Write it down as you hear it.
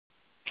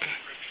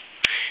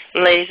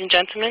Ladies and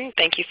gentlemen,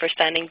 thank you for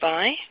standing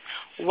by.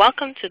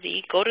 Welcome to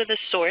the Go to the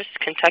Source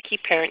Kentucky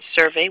Parent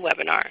Survey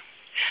webinar.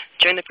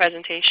 During the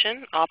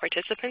presentation, all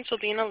participants will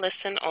be in a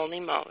listen-only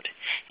mode.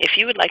 If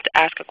you would like to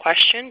ask a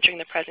question during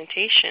the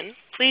presentation,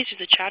 please use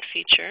the chat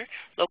feature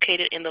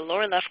located in the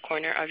lower left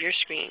corner of your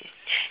screen.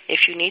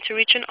 If you need to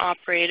reach an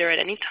operator at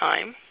any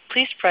time,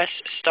 please press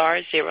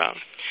 *0.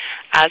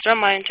 As a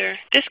reminder,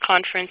 this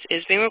conference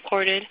is being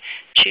recorded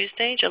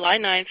Tuesday, July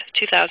 9th,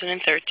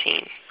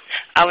 2013.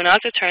 I will now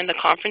turn the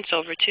conference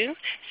over to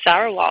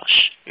Sarah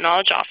Walsh,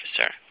 Knowledge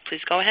Officer.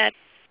 Please go ahead.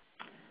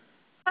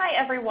 Hi,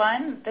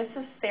 everyone. This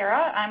is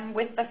Sarah. I'm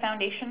with the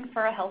Foundation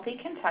for a Healthy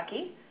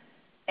Kentucky.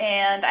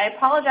 And I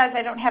apologize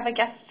I don't have a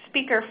guest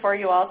speaker for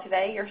you all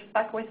today. You're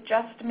stuck with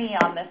just me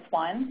on this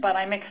one. But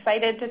I'm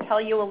excited to tell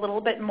you a little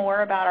bit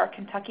more about our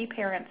Kentucky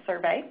Parent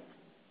Survey.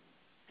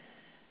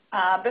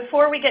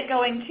 Before we get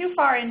going too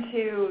far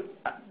into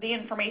the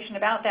information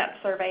about that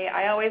survey,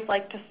 I always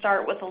like to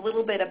start with a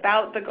little bit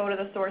about the Go to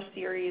the Source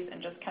series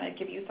and just kind of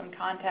give you some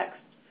context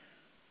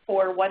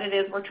for what it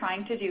is we're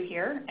trying to do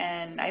here.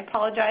 And I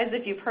apologize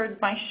if you've heard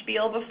my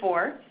spiel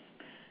before,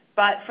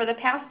 but for the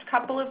past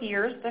couple of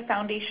years, the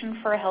Foundation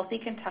for a Healthy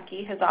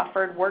Kentucky has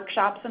offered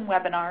workshops and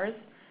webinars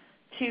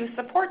to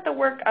support the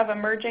work of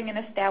emerging and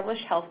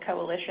established health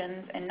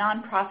coalitions and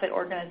nonprofit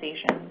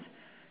organizations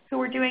who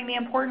are doing the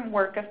important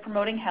work of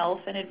promoting health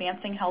and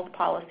advancing health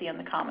policy in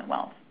the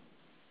Commonwealth.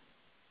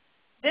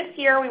 This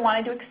year, we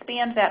wanted to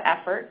expand that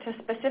effort to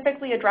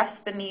specifically address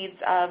the needs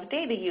of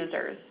data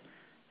users.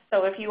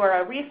 So if you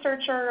are a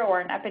researcher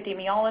or an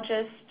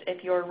epidemiologist,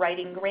 if you're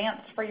writing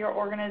grants for your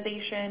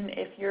organization,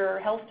 if your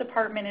health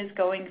department is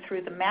going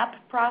through the MAP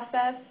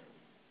process,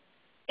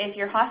 if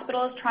your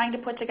hospital is trying to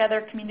put together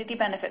a community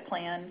benefit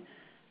plan,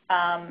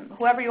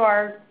 whoever you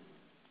are,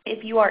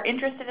 if you are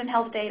interested in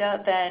health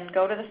data, then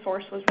Go to the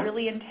Source was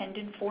really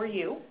intended for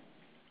you.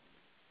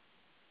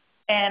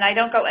 And I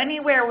don't go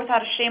anywhere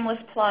without a shameless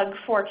plug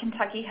for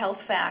Kentucky Health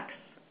Facts.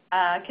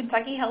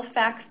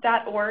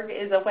 KentuckyHealthFacts.org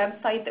is a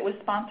website that was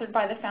sponsored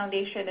by the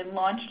Foundation and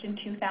launched in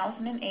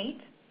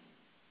 2008.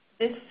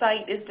 This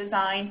site is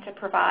designed to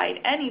provide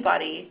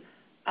anybody,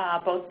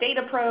 both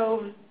data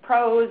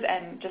pros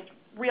and just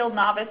real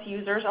novice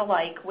users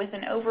alike, with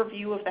an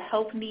overview of the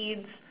health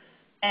needs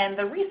and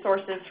the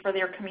resources for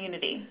their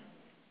community.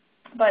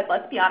 But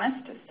let's be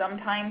honest,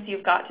 sometimes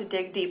you've got to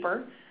dig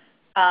deeper.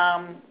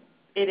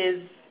 It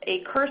is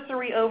a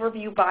cursory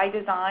overview by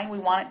design. We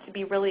want it to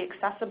be really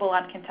accessible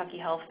on Kentucky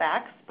Health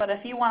Facts, but if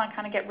you want to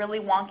kind of get really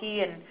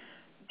wonky and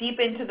deep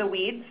into the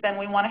weeds, then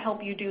we want to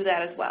help you do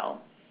that as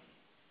well.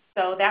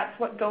 So that's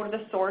what Go to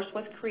the Source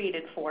was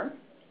created for.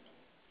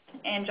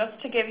 And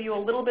just to give you a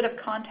little bit of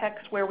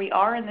context where we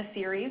are in the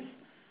series,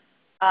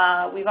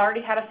 we've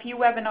already had a few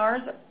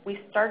webinars. We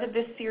started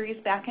this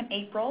series back in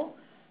April.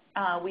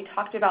 We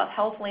talked about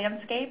Health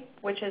Landscape,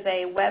 which is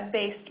a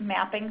web-based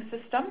mapping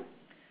system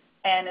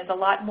and is a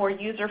lot more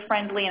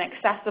user-friendly and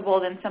accessible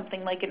than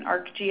something like an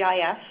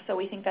ArcGIS, so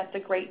we think that's a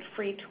great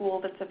free tool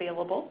that's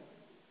available.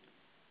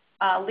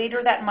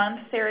 Later that month,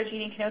 Sarah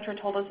Jeannie Knotra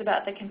told us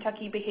about the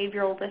Kentucky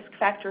Behavioral Risk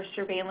Factor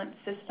Surveillance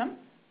System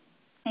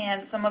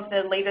and some of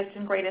the latest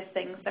and greatest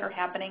things that are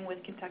happening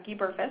with Kentucky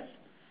BRFIS.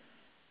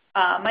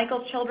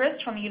 Michael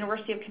Childress from the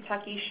University of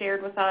Kentucky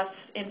shared with us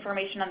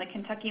information on the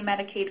Kentucky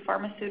Medicaid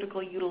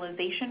Pharmaceutical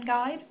Utilization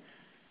Guide,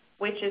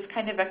 which is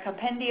kind of a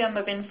compendium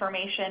of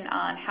information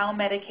on how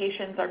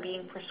medications are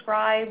being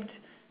prescribed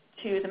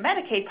to the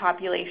Medicaid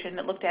population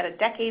that looked at a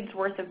decade's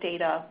worth of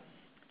data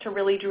to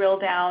really drill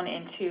down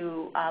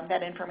into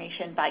that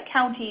information by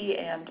county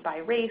and by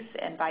race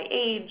and by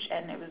age,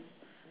 and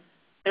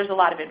there's a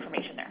lot of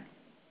information there.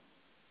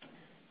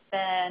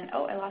 Then,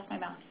 I lost my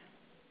mouse.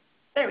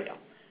 There we go.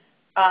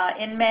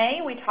 In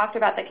May, we talked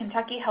about the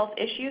Kentucky Health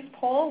Issues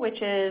Poll,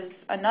 which is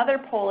another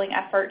polling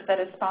effort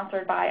that is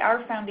sponsored by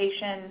our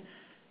foundation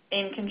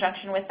in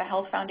conjunction with the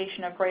Health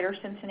Foundation of Greater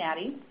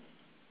Cincinnati,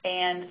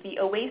 and the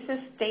OASIS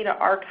Data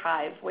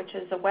Archive, which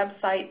is a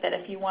website that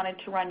if you wanted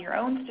to run your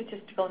own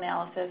statistical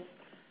analysis,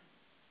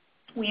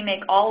 we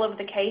make all of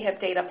the KHIP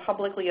data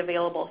publicly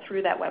available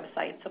through that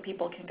website, so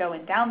people can go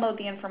and download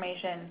the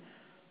information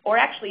or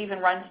actually even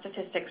run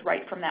statistics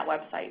right from that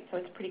website, so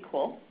it's pretty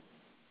cool.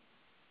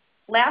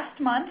 Last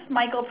month,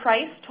 Michael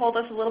Price told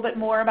us a little bit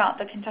more about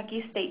the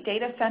Kentucky State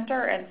Data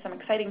Center and some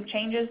exciting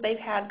changes they've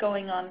had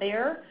going on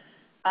there.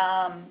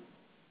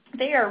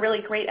 They are a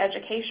really great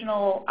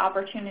educational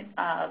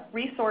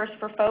resource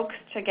for folks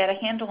to get a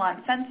handle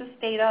on census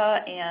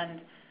data and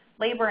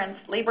labor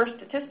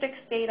statistics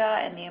data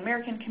and the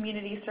American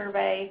Community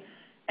Survey,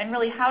 and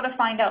really how to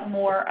find out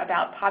more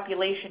about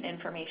population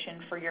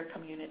information for your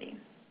community.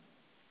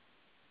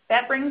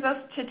 That brings us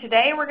to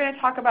today. We're going to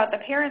talk about the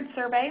Parent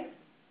Survey.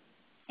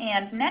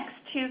 And next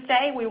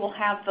Tuesday, we will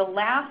have the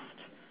last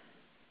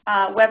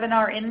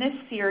webinar in this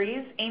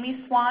series.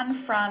 Amy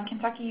Swan from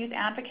Kentucky Youth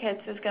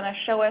Advocates is going to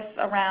show us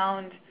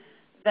around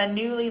the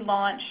newly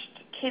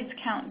launched Kids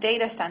Count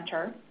Data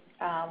Center,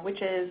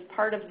 which is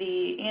part of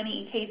the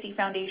Annie E. Casey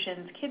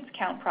Foundation's Kids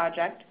Count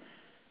project,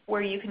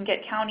 where you can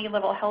get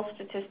county-level health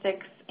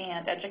statistics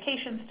and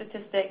education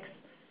statistics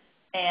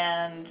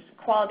and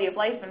quality of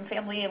life and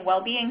family and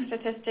well-being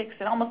statistics,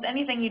 and almost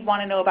anything you'd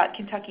want to know about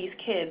Kentucky's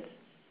kids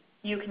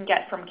you can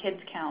get from Kids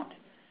Count.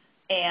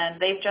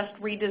 And they've just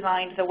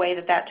redesigned the way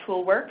that that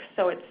tool works,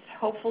 so it's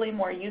hopefully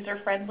more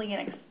user-friendly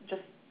and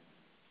just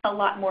a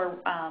lot more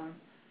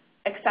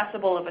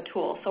accessible of a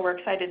tool. So we're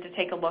excited to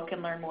take a look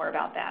and learn more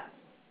about that.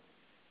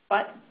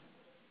 But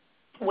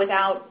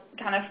without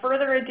kind of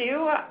further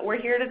ado,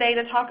 we're here today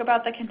to talk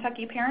about the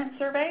Kentucky Parent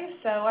Survey.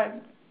 So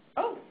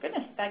oh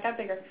goodness, that got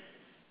bigger.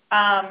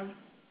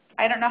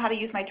 I don't know how to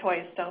use my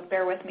toys, so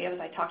bear with me as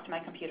I talk to my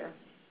computer.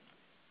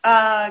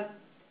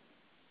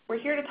 We're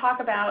here to talk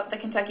about the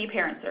Kentucky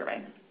Parent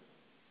Survey.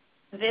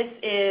 This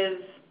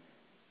is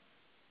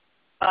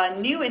a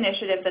new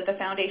initiative that the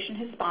Foundation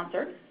has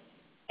sponsored.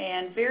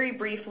 And very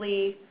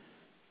briefly,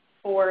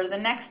 for the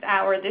next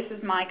hour, this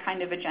is my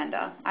kind of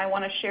agenda. I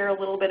want to share a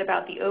little bit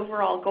about the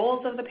overall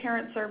goals of the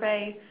Parent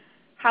Survey,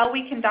 how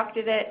we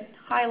conducted it,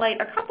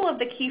 highlight a couple of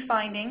the key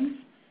findings,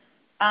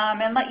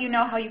 and let you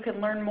know how you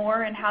can learn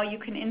more and how you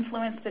can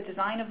influence the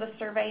design of the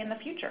survey in the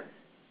future.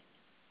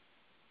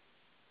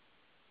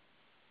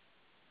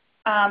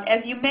 As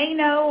you may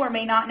know or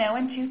may not know,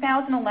 in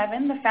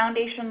 2011, the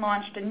Foundation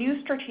launched a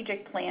new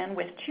strategic plan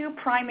with two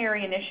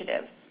primary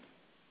initiatives.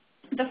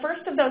 The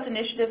first of those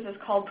initiatives is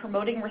called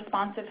Promoting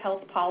Responsive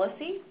Health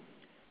Policy,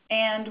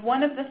 and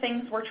one of the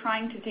things we're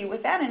trying to do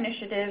with that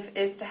initiative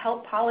is to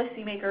help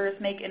policymakers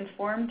make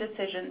informed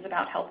decisions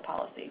about health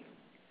policy.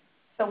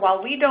 So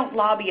while we don't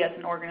lobby as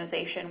an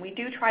organization, we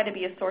do try to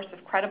be a source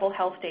of credible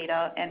health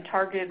data and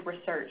targeted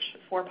research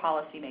for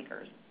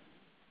policymakers.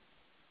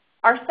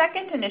 Our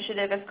second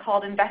initiative is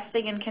called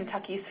Investing in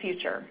Kentucky's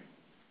Future.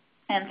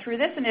 And through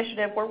this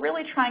initiative, we're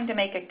really trying to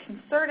make a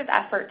concerted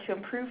effort to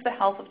improve the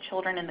health of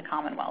children in the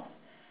Commonwealth,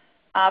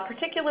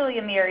 particularly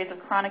in the areas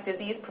of chronic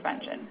disease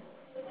prevention.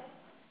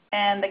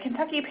 And the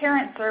Kentucky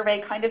Parent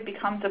Survey kind of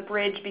becomes a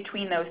bridge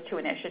between those two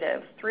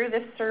initiatives. Through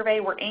this survey,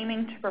 we're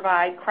aiming to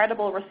provide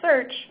credible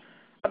research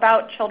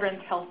about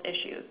children's health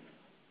issues.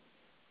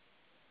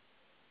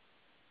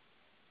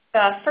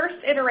 The first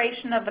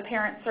iteration of the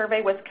Parent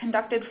Survey was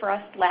conducted for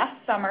us last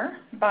summer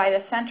by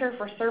the Center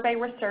for Survey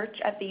Research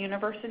at the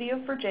University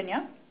of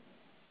Virginia.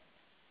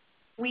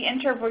 We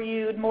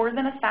interviewed more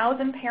than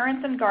 1,000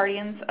 parents and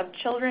guardians of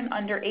children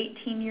under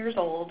 18 years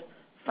old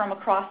from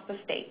across the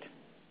state.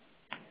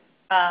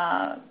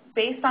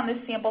 Based on this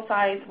sample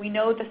size, we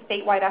know the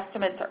statewide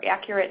estimates are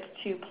accurate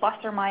to plus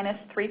or minus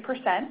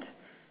 3%,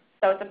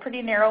 so it's a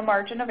pretty narrow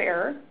margin of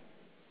error.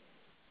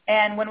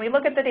 And when we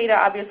look at the data,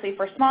 obviously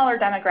for smaller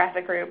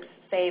demographic groups,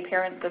 say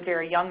parents of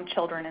very young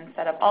children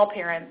instead of all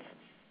parents,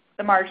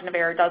 the margin of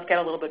error does get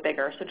a little bit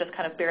bigger. So just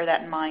kind of bear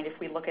that in mind if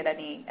we look at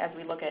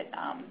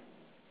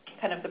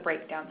kind of the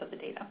breakdowns of the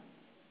data.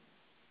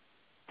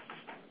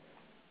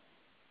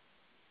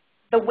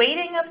 The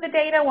weighting of the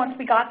data, once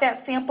we got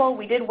that sample,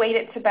 we did weight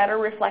it to better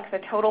reflect the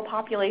total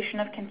population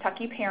of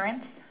Kentucky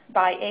parents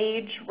by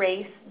age,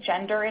 race,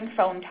 gender, and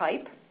phone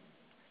type.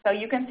 So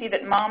you can see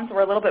that moms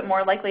were a little bit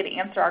more likely to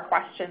answer our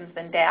questions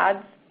than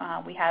dads.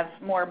 We have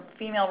more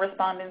female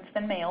respondents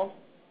than males.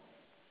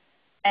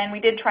 And we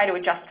did try to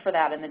adjust for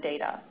that in the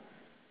data.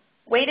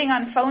 Weighting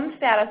on phone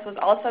status was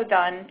also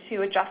done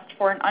to adjust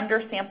for an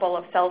undersample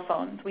of cell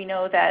phones. We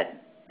know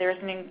that there's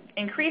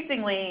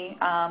increasingly,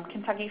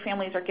 Kentucky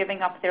families are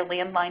giving up their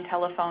landline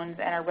telephones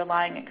and are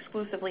relying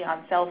exclusively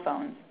on cell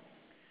phones.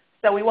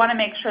 So we want to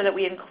make sure that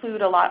we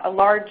include a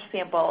large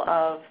sample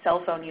of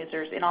cell phone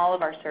users in all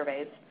of our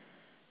surveys.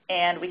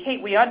 And we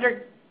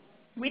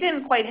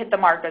didn't quite hit the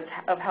mark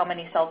of how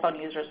many cell phone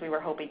users we were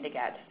hoping to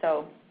get.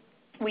 So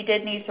we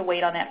did need to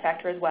wait on that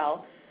factor as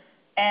well.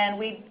 And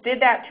we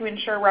did that to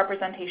ensure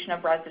representation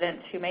of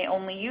residents who may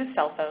only use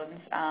cell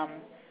phones.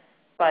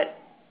 But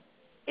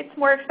it's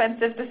more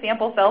expensive to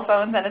sample cell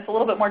phones, and it's a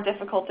little bit more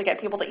difficult to get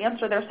people to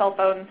answer their cell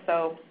phones.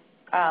 So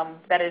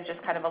that is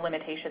just kind of a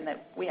limitation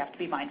that we have to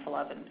be mindful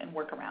of and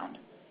work around.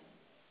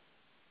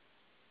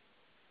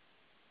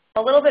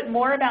 A little bit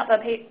more about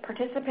the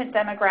participant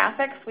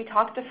demographics. We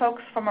talked to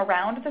folks from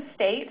around the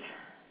state.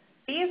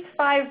 These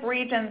 5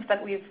 regions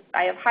that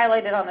I have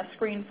highlighted on the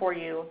screen for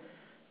you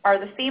are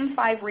the same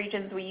 5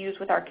 regions we use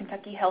with our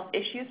Kentucky Health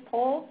Issues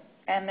poll,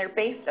 and they're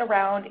based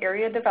around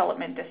area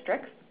development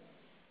districts.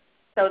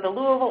 So the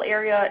Louisville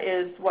area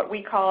is what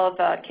we call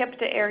the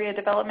KIPTA Area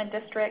Development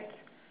District.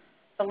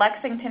 The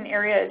Lexington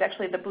area is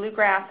actually the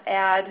Bluegrass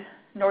Ad.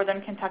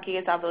 Northern Kentucky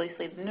is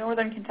obviously the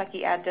Northern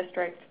Kentucky Ad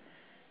District.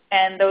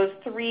 And those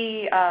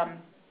 3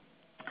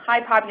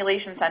 high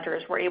population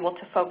centers were able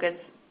to focus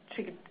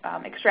to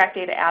extract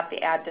data at the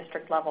ad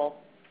district level.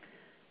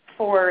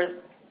 For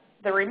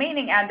the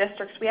remaining ad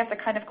districts, we have to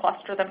kind of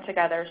cluster them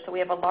together. So we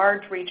have a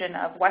large region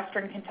of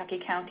western Kentucky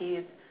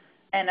counties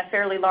and a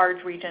fairly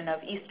large region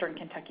of eastern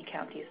Kentucky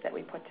counties that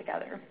we put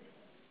together.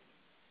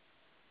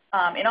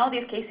 In all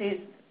these cases,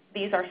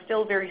 these are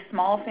still very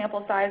small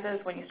sample sizes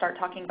when you start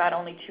talking about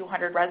only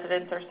 200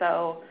 residents or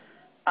so.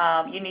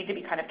 you need to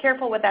be kind of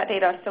careful with that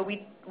data. So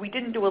we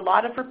didn't do a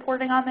lot of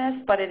reporting on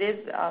this, but it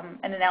is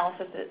an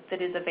analysis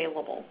that is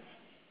available.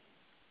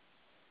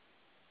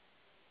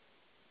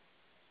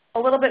 A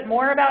little bit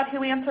more about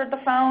who answered the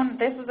phone.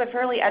 This is a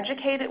fairly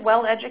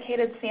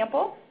well-educated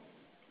sample.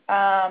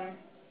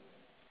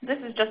 This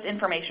is just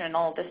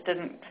informational. This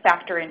didn't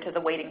factor into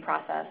the weighting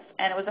process.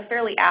 And it was a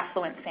fairly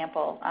affluent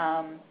sample.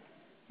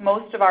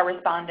 Most of our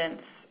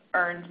respondents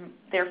earned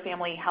their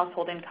family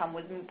household income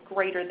was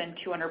greater than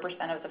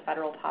 200% of the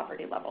federal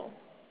poverty level.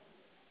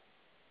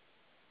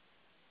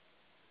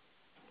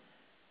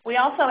 We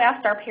also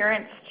asked our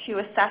parents to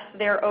assess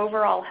their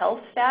overall health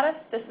status.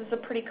 This is a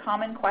pretty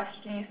common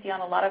question you see on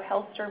a lot of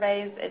health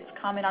surveys. It's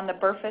common on the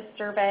BRFIS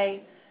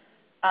survey.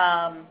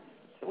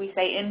 We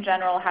say, in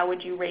general, how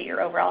would you rate your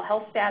overall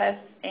health status?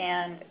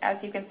 And as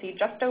you can see,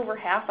 just over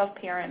half of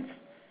parents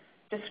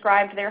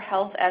described their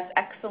health as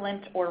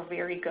excellent or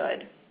very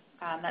good.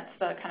 That's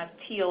the kind of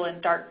teal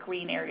and dark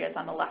green areas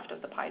on the left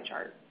of the pie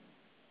chart.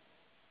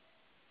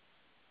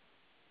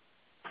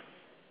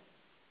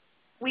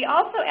 We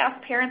also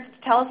asked parents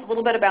to tell us a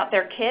little bit about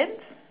their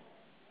kids.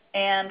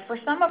 And for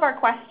some of our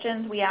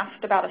questions, we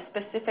asked about a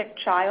specific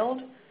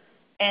child.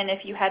 And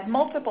if you had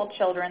multiple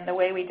children, the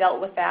way we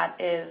dealt with that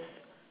is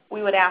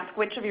we would ask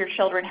which of your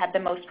children had the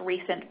most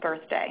recent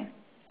birthday.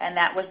 And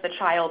that was the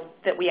child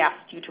that we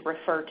asked you to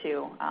refer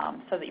to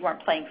so that you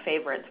weren't playing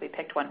favorites. We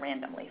picked one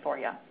randomly for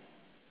you.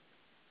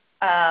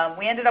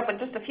 We ended up with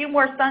just a few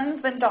more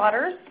sons than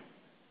daughters.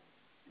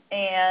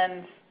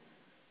 And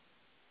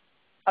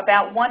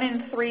about 1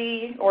 in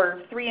 3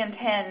 or 3 in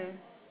 10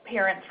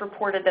 parents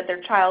reported that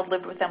their child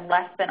lived with them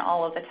less than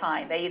all of the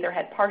time. They either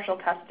had partial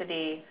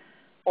custody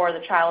or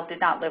the child did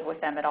not live with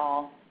them at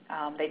all.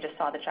 They just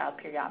saw the child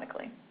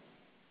periodically.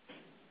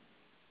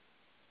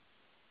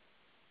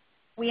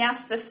 We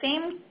asked the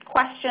same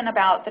question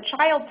about the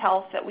child's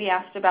health that we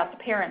asked about the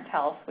parents'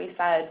 health. We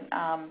said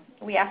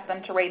we asked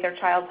them to rate their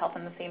child's health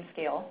on the same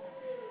scale.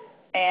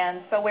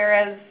 And so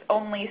whereas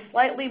only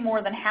slightly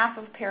more than half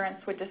of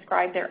parents would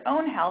describe their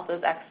own health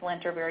as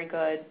excellent or very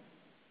good,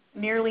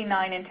 nearly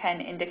 9 in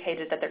 10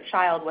 indicated that their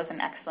child was in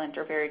excellent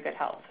or very good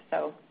health.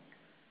 So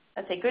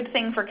that's a good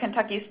thing for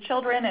Kentucky's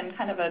children and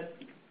kind of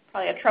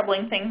probably a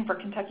troubling thing for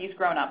Kentucky's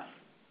grown-ups.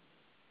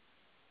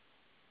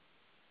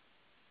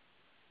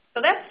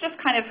 So that's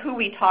just kind of who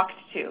we talked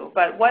to,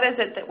 but what is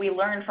it that we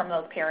learned from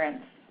those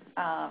parents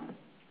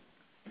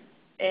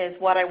is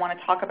what I want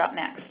to talk about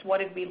next. What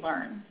did we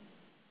learn?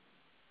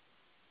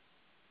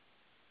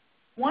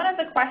 One of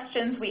the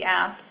questions we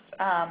asked,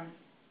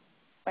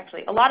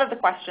 actually a lot of the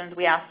questions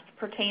we asked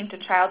pertain to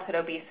childhood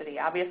obesity.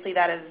 Obviously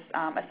that is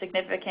a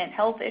significant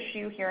health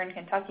issue here in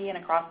Kentucky and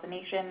across the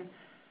nation,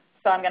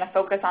 so I'm going to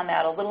focus on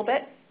that a little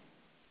bit,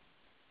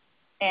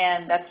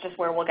 and that's just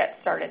where we'll get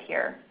started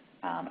here.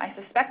 I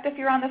suspect if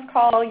you're on this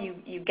call,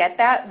 you get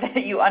that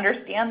you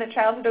understand that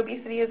childhood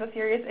obesity is a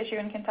serious issue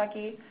in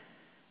Kentucky.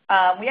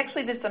 We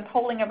actually did some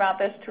polling about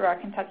this through our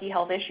Kentucky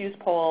Health Issues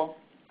poll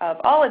of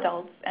all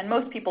adults, and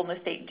most people in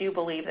the state do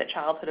believe that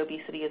childhood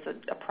obesity is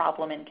a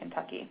problem in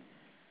Kentucky.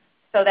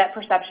 So that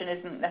perception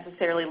isn't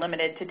necessarily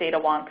limited to data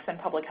wonks and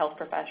public health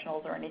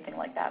professionals or anything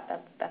like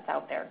that. That's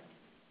out there.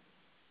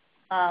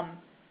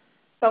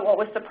 But what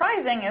was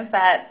surprising is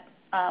that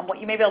what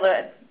you may be able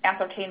to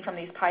ascertain from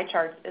these pie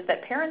charts is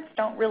that parents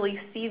don't really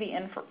see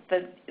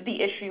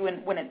the issue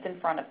when it's in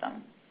front of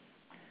them.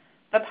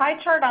 The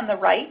pie chart on the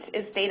right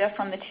is data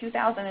from the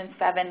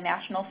 2007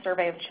 National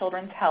Survey of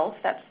Children's Health.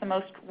 That's the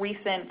most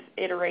recent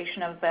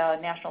iteration of the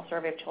National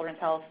Survey of Children's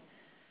Health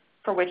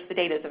for which the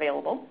data is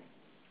available.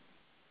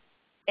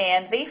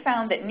 And they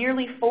found that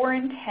nearly 4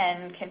 in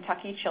 10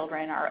 Kentucky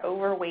children are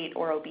overweight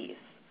or obese.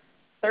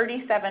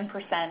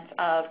 37%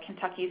 of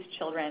Kentucky's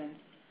children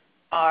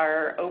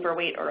are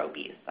overweight or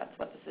obese. That's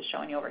what this is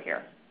showing you over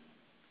here.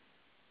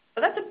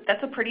 So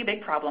that's a pretty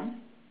big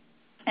problem.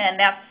 And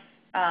that's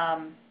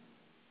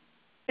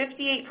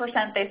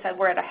 58% they said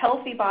were at a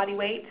healthy body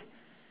weight,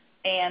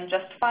 and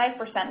just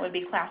 5% would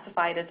be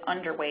classified as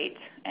underweight,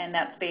 and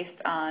that's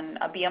based on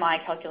a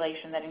BMI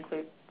calculation that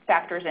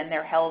factors in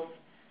their health,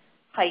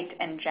 height,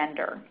 and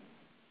gender.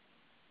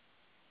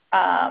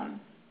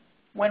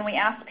 When we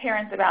asked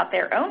parents about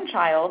their own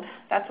child,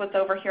 that's what's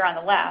over here on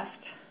the left,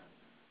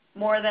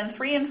 more than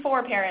 3 in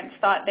 4 parents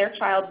thought their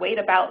child weighed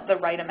about the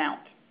right amount.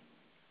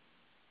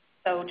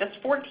 So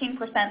just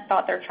 14%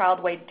 thought their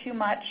child weighed too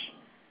much,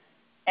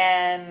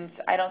 and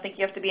I don't think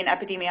you have to be an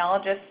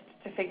epidemiologist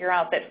to figure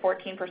out that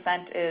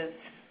 14% is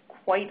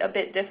quite a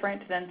bit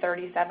different than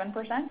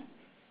 37%.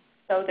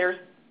 So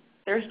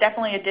there's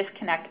definitely a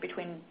disconnect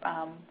between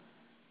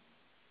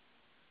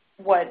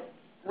what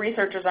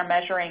researchers are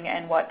measuring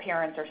and what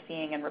parents are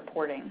seeing and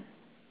reporting.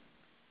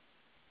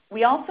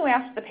 We also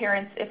asked the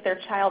parents if their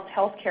child's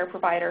health care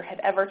provider had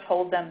ever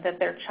told them that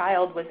their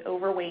child was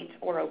overweight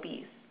or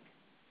obese.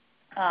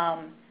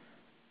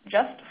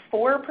 Just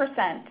 4%,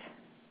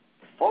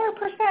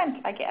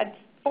 4%,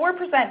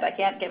 I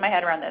can't get my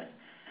head around this,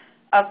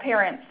 of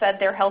parents said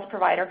their health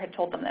provider had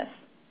told them this.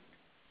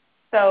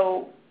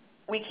 So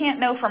we can't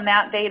know from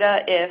that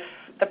data if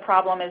the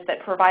problem is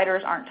that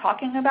providers aren't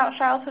talking about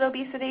childhood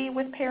obesity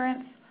with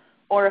parents,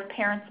 or if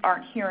parents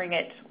aren't hearing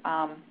it,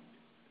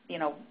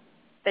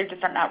 they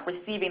just are not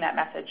receiving that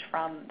message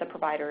from the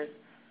providers.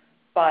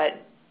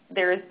 But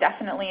there is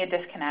definitely a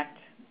disconnect,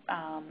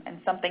 and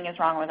something is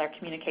wrong with our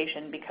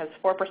communication, because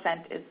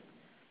 4%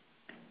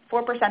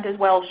 is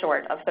well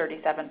short of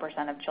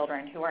 37% of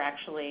children who are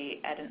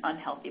actually at an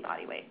unhealthy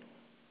body weight.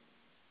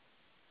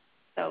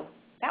 So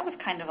that was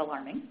kind of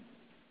alarming.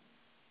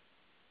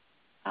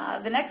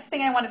 The next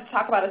thing I wanted to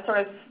talk about is sort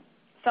of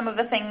some of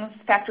the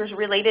factors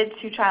related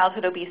to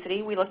childhood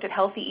obesity. We looked at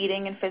healthy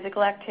eating and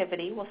physical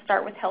activity. We'll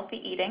start with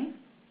healthy eating.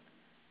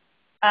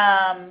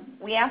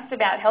 We asked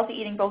about healthy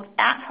eating both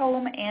at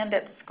home and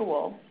at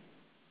school.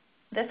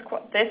 This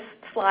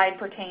slide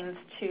pertains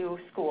to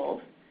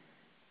schools.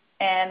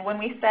 And when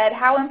we said,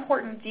 how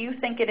important do you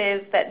think it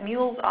is that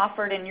meals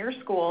offered in your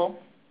school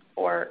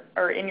or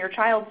in your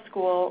child's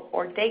school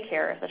or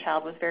daycare, if the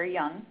child was very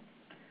young,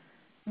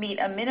 meet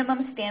a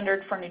minimum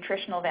standard for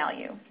nutritional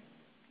value?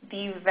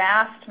 The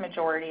vast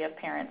majority of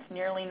parents,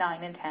 nearly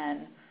 9 in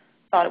 10,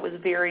 thought it was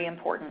very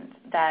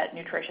important that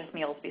nutritious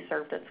meals be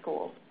served at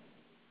schools.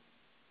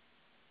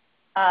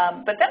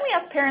 But then we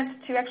asked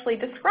parents to actually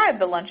describe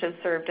the lunches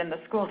served in the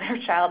school their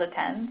child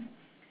attends,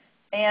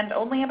 and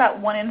only about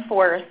 1 in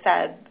 4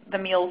 said the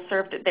meals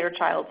served at their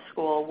child's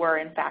school were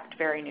in fact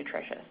very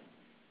nutritious.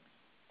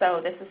 So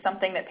this is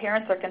something that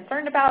parents are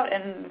concerned about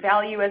and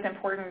value as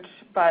important,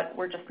 but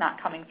we're just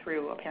not coming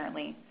through,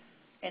 apparently,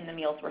 in the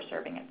meals we're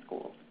serving at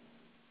schools.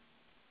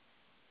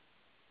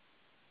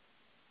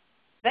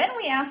 Then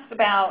we asked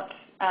about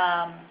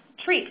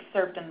treats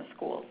served in the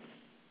schools.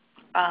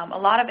 A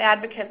lot of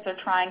advocates are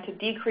trying to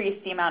decrease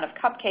the amount of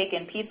cupcake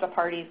and pizza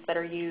parties that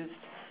are used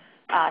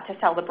to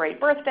celebrate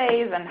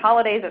birthdays and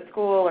holidays at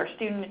school, or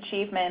student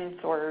achievements,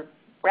 or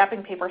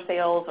wrapping paper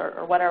sales,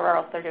 or whatever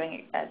else they're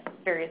doing at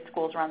various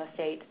schools around the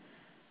state.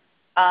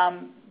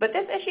 But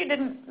this issue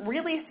didn't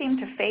really seem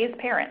to faze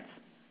parents.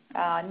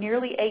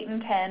 Nearly 8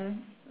 in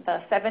 10,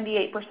 the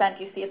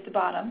 78% you see at the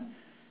bottom,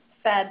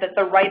 said that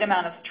the right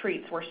amount of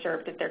treats were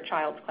served at their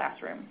child's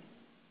classroom.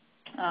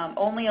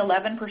 Only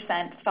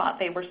 11% thought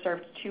they were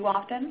served too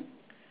often,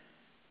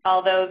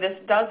 although this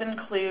does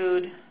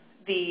include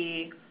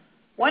the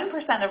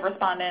 1% of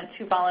respondents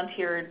who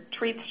volunteered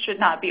treats should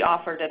not be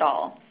offered at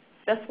all.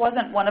 This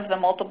wasn't one of the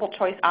multiple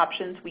choice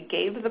options we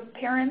gave the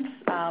parents.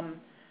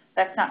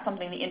 That's not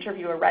something the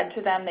interviewer read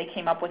to them. They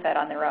came up with that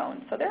on their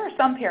own. So there are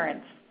some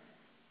parents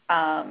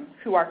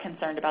who are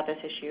concerned about this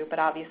issue, but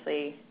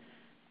obviously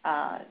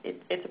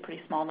it's a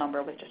pretty small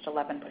number with just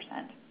 11%.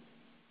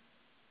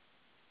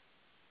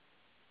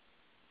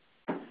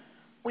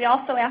 We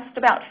also asked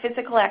about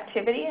physical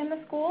activity in the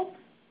schools,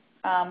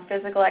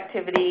 physical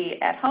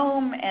activity at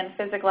home and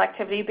physical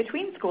activity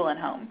between school and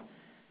home.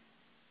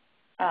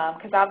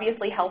 Because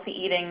obviously healthy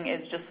eating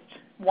is just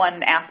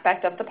one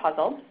aspect of the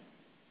puzzle.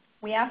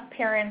 We asked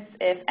parents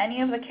if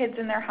any of the kids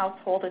in their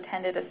household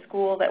attended a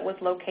school that was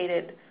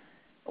located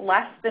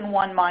less than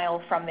 1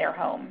 mile from their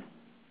home,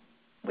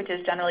 which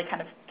is generally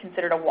kind of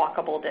considered a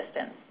walkable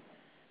distance.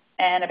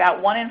 And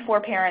about 1 in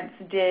 4 parents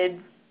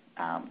did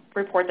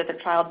report that their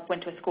child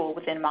went to a school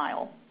within a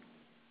mile.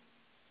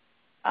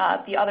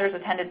 The others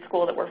attended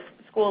schools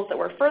that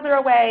were further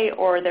away,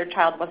 or their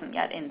child wasn't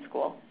yet in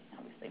school,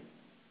 obviously.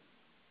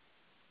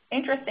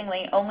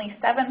 Interestingly, only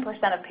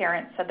 7% of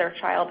parents said their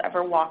child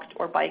ever walked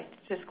or biked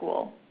to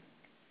school.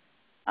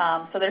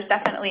 So there's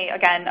definitely,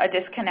 again, a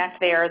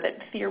disconnect there that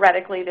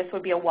theoretically this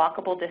would be a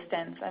walkable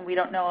distance, and we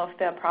don't know if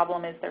the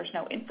problem is there's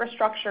no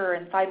infrastructure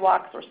and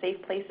sidewalks or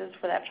safe places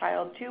for that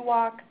child to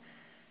walk,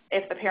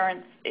 if the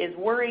parent is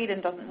worried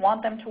and doesn't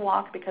want them to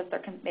walk because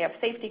they have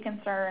safety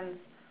concerns,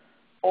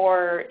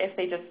 or if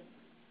they just,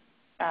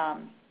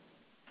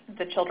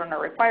 the children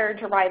are required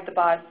to ride the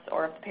bus,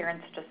 or if the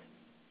parents just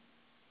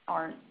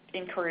aren't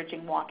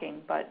encouraging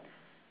walking. But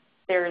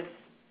there's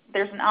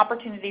an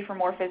opportunity for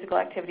more physical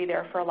activity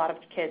there for a lot of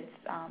kids,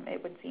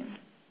 it would seem.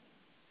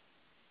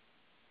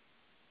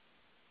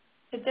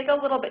 To dig a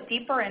little bit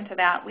deeper into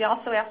that, we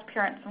also asked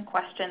parents some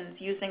questions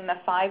using the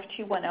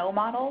 5210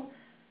 model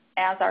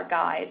as our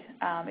guide.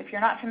 If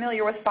you're not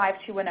familiar with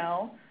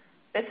 5210,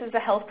 this is a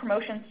health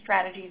promotion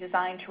strategy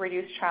designed to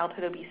reduce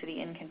childhood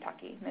obesity in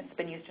Kentucky, and it's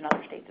been used in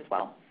other states as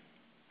well.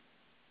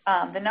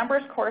 The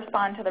numbers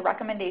correspond to the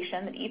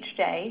recommendation that each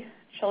day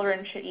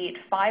children should eat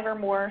 5 or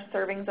more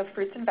servings of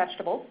fruits and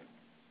vegetables,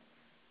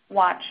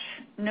 watch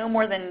no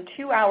more than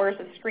 2 hours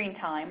of screen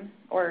time,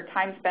 or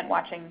time spent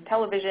watching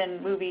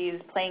television,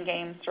 movies, playing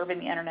games, surfing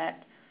the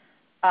internet,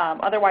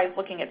 otherwise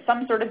looking at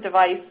some sort of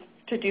device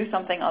to do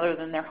something other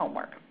than their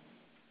homework.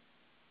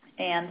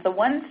 And the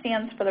 1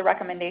 stands for the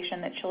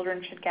recommendation that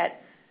children should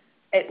get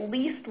at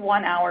least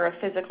 1 hour of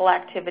physical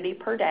activity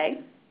per day,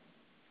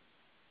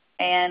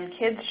 and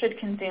kids should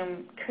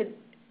consume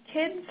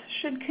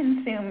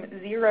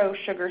 0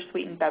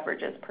 sugar-sweetened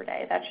beverages per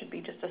day. That should be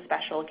just a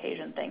special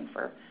occasion thing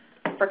for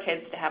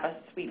kids to have a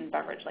sweetened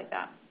beverage like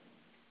that.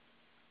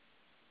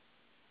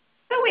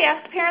 So we we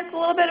asked parents a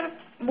little bit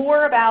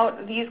more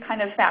about these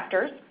kind of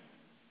factors.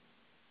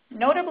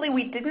 Notably,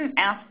 we didn't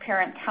ask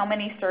parents how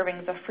many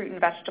servings of fruit and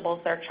vegetables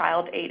their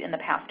child ate in the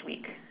past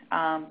week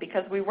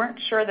because we weren't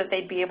sure that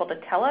they'd be able to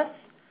tell us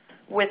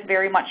with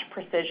very much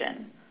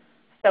precision.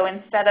 So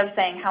instead of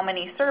saying how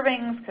many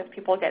servings, because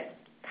people get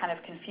kind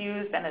of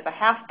confused, and is a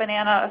half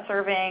banana a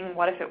serving?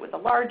 What if it was a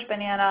large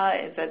banana?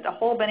 Is it a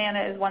whole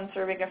banana is one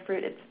serving of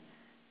fruit?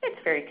 It's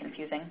very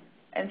confusing.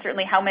 And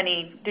certainly how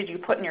many did you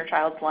put in your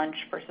child's lunch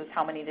versus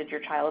how many did your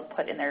child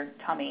put in their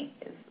tummy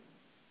is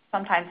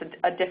sometimes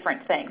a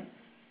different thing.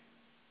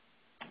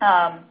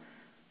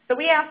 So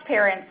we asked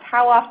parents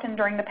how often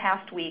during the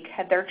past week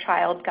had their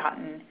child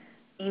gotten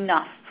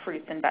enough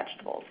fruits and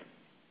vegetables.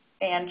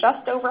 And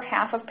just over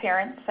half of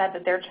parents said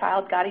that their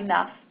child got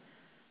enough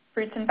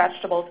fruits and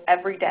vegetables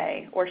every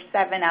day, or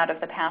 7 out of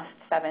the past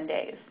 7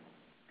 days.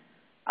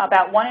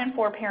 About 1 in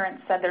 4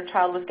 parents said their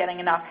child was getting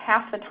enough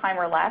half the time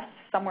or less,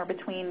 somewhere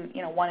between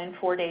 1 and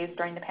 4 days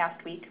during the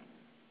past week.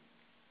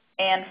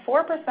 And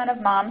 4%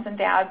 of moms and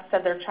dads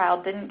said their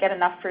child didn't get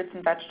enough fruits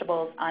and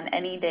vegetables on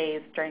any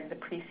days during the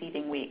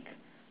preceding week.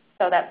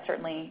 So that's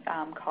certainly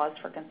cause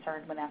for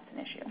concern when that's an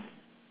issue.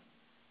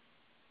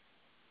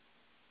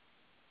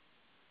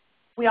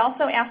 We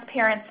also asked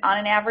parents on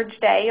an average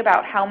day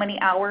about how many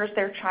hours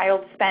their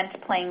child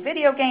spent playing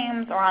video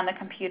games or on the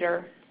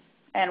computer,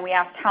 and we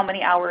asked how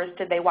many hours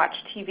did they watch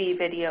TV,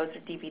 videos, or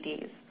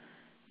DVDs.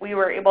 We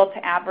were able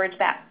to average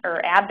that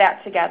or add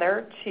that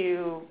together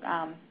to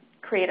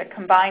create a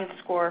combined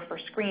score for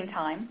screen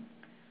time,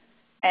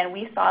 and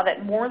we saw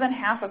that more than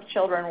half of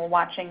children were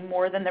watching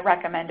more than the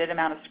recommended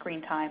amount of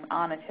screen time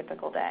on a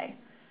typical day.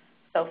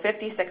 So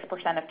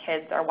 56% of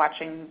kids are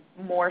watching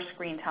more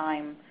screen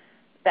time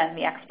than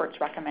the experts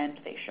recommend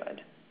they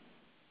should.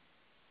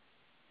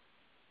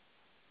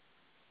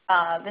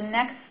 The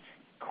next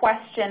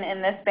question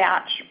in this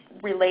batch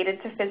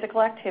related to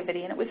physical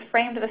activity, and it was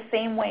framed the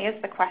same way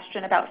as the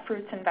question about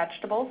fruits and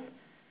vegetables.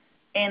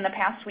 In the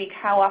past week,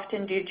 how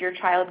often did your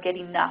child get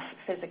enough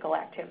physical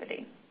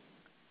activity?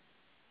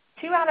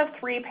 2 out of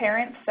 3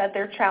 parents said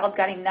their child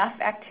got enough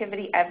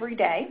activity every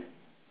day.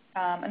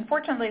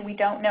 Unfortunately, we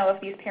don't know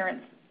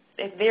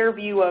if their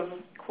view of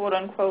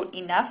quote-unquote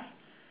enough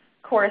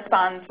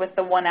corresponds with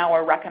the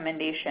 1-hour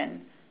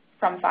recommendation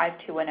from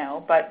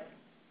 5.210, but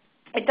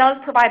it does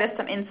provide us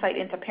some insight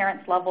into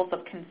parents' levels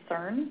of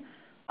concern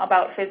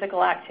about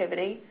physical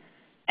activity.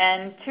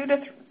 And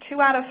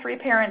 2 out of 3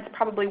 parents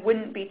probably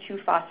wouldn't be too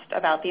fussed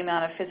about the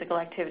amount of physical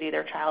activity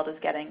their child is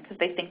getting because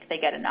they think they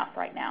get enough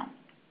right now.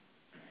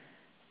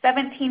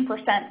 17%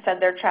 said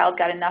their child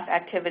got enough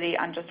activity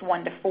on just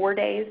 1 to 4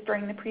 days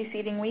during the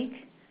preceding week.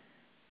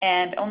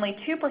 And only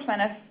 2%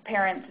 of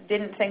parents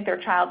didn't think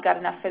their child got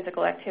enough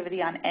physical activity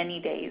on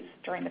any days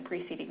during the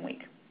preceding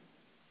week.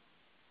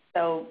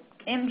 So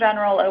in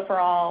general,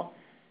 overall,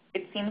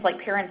 it seems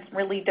like parents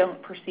really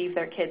don't perceive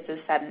their kids as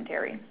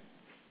sedentary.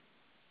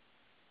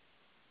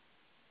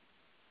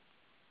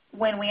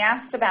 When we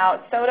asked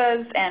about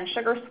sodas and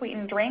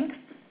sugar-sweetened drinks,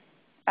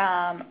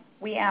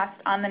 we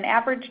asked on an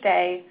average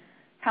day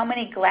how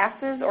many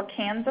glasses or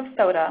cans of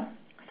soda,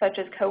 such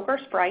as Coke or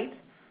Sprite,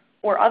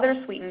 or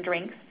other sweetened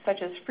drinks,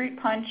 such as Fruit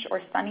Punch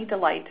or Sunny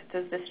Delight,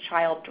 does this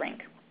child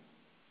drink?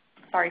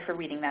 Sorry for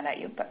reading that at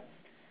you, but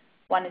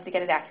wanted to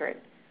get it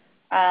accurate.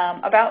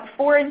 About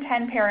 4 in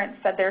 10 parents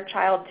said their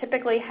child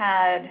typically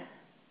had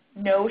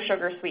no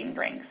sugar-sweetened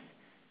drinks,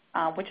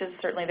 which is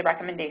certainly the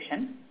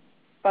recommendation.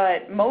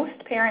 But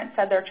most parents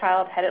said their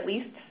child had at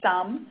least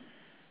some,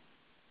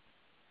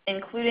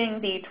 including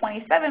the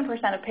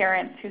 27% of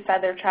parents who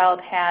said their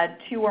child had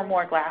 2 or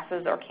more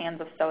glasses or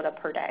cans of soda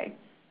per day.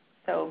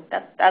 So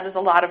that is a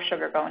lot of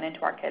sugar going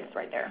into our kids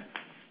right there.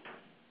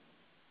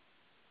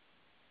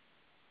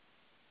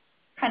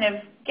 Kind of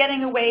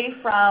getting away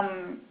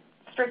from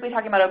strictly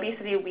talking about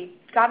obesity, we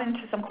got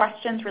into some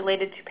questions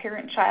related to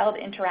parent-child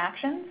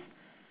interactions.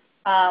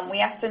 We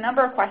asked a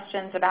number of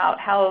questions about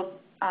how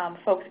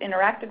folks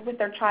interacted with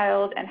their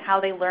child and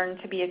how they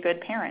learned to be a good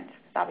parent.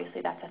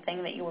 Obviously, that's a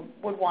thing that you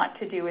would want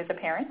to do as a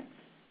parent.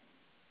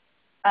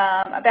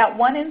 About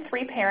 1 in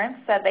 3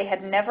 parents said they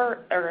had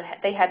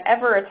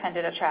ever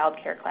attended a child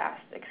care class.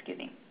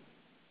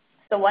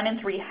 So 1 in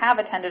 3 have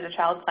attended a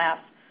child class.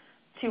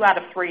 2 out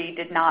of 3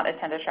 did not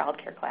attend a child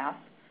care class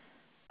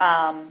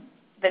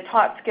that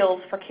taught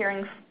skills for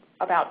caring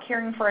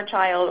for a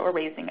child or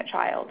raising a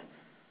child.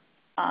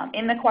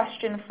 In the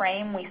question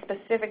frame, we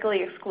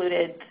specifically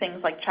excluded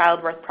things like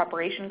childbirth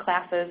preparation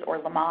classes or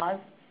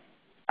Lamaze,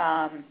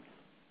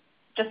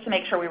 just to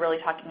make sure we're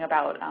really talking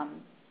about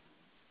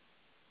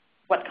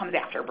what comes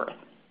after birth.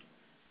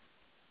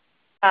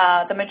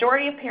 The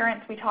majority of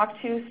parents we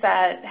talked to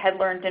said had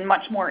learned in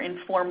much more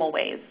informal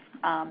ways.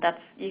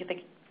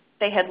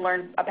 They had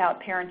learned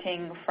about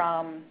parenting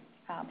from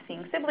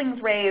seeing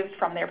siblings raised,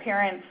 from their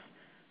parents,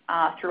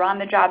 through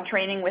on-the-job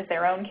training with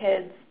their own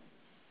kids.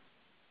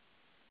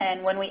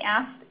 And when we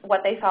asked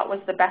what they thought was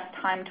the best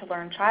time to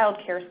learn child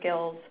care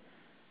skills,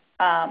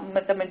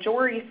 the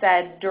majority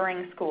said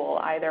during school,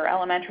 either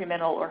elementary,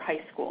 middle, or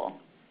high school.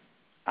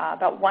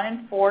 About 1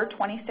 in 4,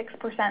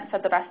 26%,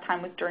 said the best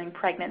time was during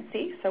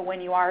pregnancy, so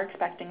when you are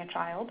expecting a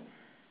child.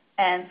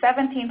 And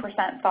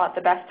 17% thought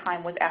the best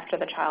time was after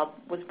the child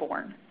was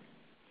born.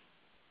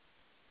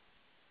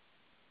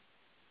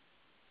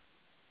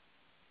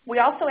 We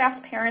also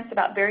asked parents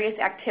about various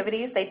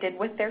activities they did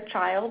with their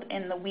child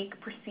in the week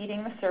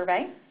preceding the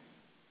survey.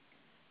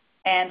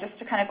 And just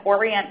to kind of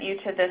orient you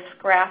to this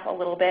graph a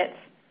little bit,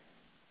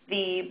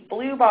 the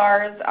blue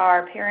bars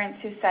are parents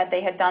who said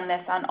they had done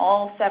this on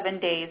all 7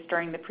 days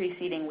during the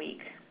preceding week.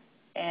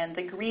 And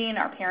the green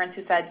are parents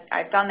who said,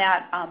 I've done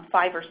that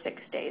 5 or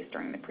 6 days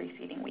during the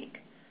preceding week.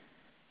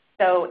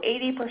 So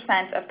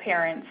 80% of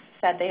parents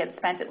said they had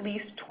spent at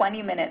least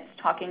 20 minutes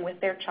talking with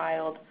their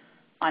child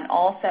on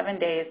all 7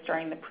 days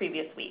during the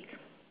previous week.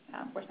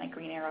 Where's my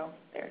green arrow?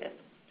 There it is.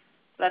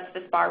 So that's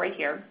this bar right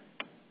here.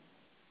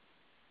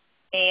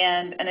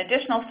 And an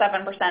additional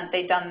 7%,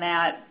 they'd done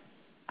that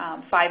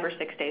 5 or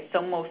 6 days,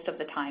 so most of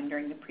the time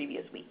during the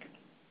previous week.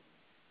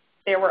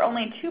 There were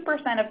only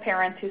 2% of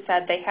parents who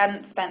said they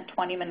hadn't spent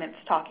 20 minutes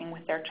talking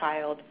with their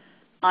child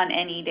on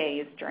any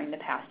days during the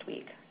past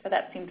week. So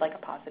that seems like a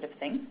positive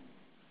thing.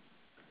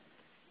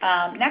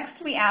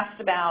 Next, we asked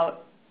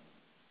about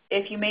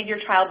if you made your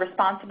child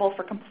responsible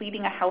for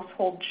completing a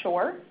household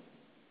chore.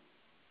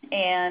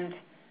 And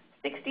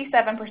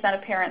 67%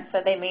 of parents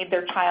said they made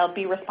their child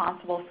be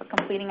responsible for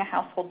completing a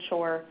household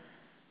chore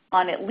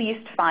on at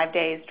least 5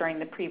 days during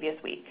the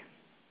previous week.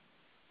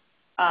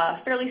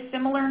 A fairly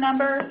similar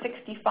number,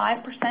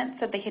 65%,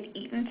 said they had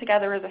eaten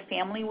together as a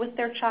family with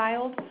their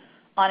child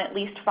on at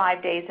least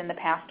 5 days in the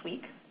past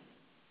week.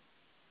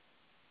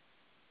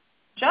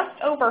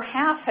 Just over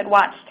half had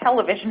watched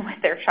television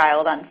with their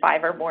child on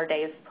 5 or more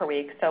days per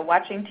week. So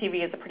watching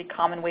TV is a pretty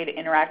common way to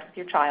interact with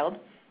your child,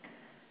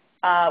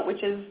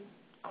 which is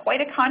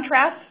quite a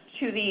contrast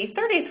to the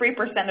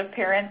 33% of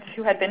parents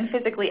who had been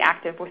physically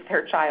active with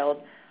their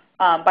child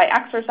by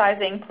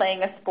exercising,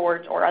 playing a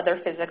sport, or other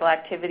physical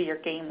activity or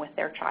game with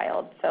their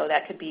child. So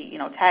that could be,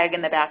 tag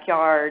in the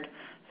backyard,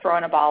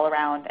 throwing a ball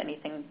around,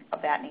 anything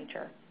of that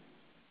nature.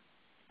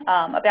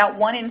 About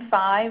 1 in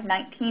 5,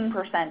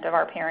 19% of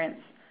our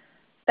parents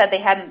said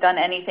they hadn't done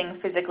anything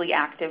physically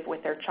active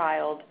with their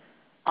child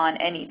on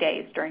any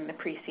days during the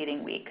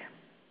preceding week.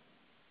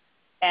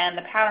 And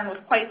the pattern was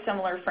quite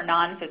similar for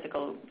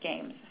non-physical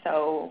games.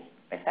 So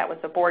if that was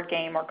a board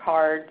game or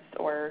cards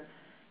or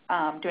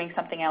doing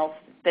something else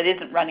that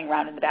isn't running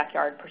around in the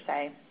backyard per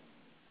se,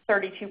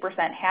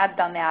 32% had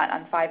done that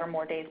on 5 or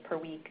more days per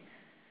week,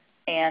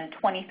 and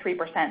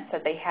 23%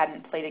 said they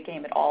hadn't played a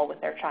game at all with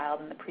their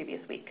child in the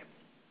previous week.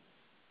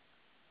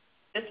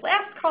 This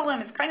last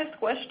column is kind of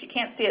squished. You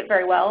can't see it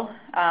very well.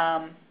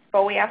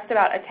 But we asked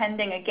about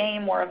attending a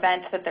game or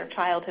event that their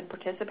child had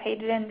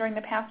participated in during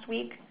the past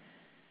week.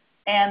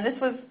 And this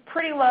was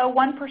pretty low.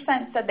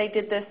 1% said they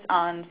did this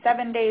on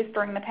 7 days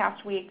during the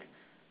past week.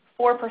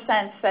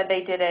 4% said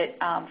they did it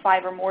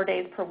 5 or more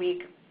days per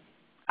week.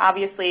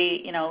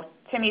 Obviously,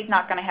 Timmy's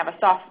not going to have a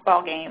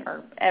softball game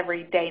or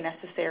every day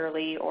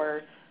necessarily,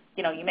 or,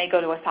 you may go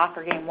to a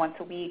soccer game once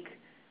a week.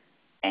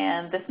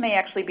 And this may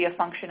actually be a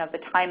function of the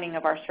timing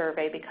of our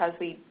survey because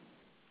we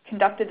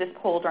conducted this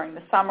poll during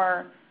the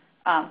summer.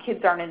 Kids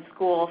aren't in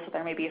school, so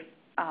there may be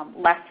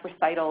less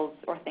recitals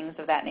or things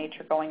of that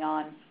nature going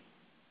on.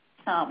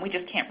 We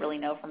just can't really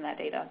know from that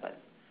data, but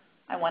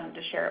I wanted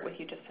to share it with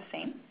you just the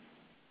same.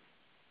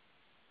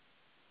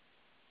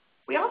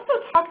 We also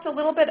talked a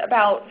little bit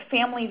about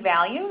family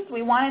values.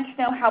 We wanted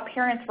to know how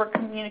parents were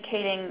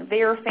communicating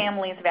their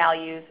family's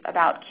values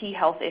about key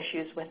health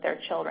issues with their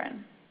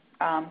children.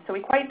 So we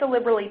quite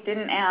deliberately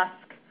didn't ask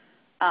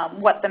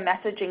what the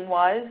messaging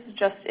was,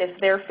 just if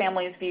their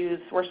family's views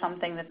were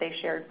something that they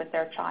shared with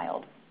their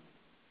child.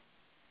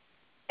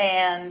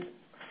 And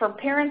for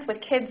parents with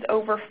kids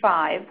over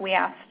 5, we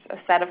asked a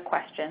set of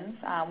questions.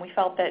 We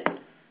felt that,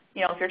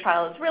 if your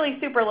child is really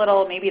super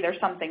little, maybe there's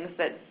some things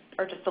that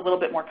are just a little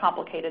bit more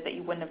complicated that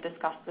you wouldn't have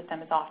discussed with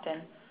them as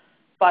often.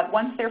 But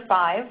once they're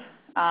 5,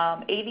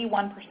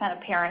 81%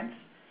 of parents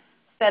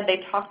said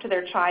they talk to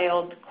their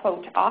child,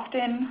 quote,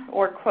 often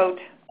or, quote,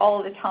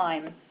 all the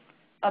time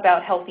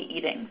about healthy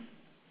eating.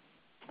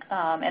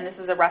 And this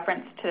is a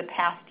reference to the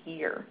past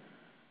year.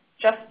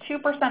 Just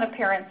 2% of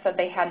parents said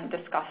they hadn't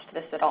discussed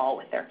this at all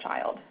with their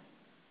child.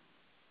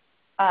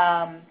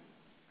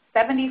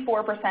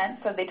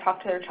 74% said they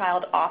talk to their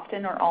child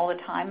often or all the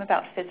time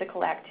about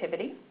physical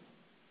activity.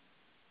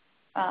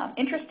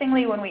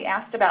 Interestingly, when we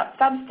asked about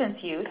substance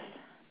use,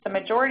 the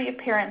majority of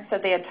parents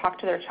said they had talked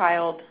to their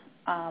child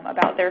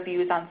about their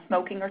views on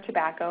smoking or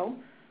tobacco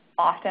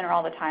often or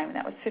all the time, and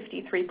that was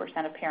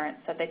 53% of parents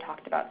said they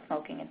talked about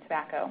smoking and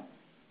tobacco.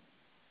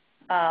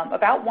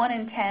 About 1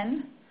 in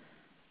 10,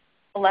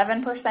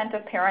 11%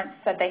 of parents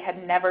said they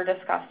had never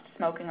discussed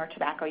smoking or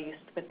tobacco use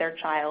with their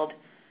child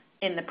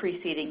in the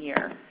preceding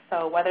year.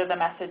 So whether the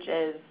message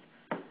is,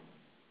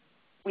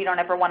 we don't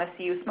ever want to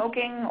see you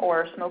smoking,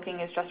 or smoking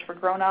is just for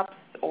grown-ups,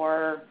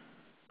 or,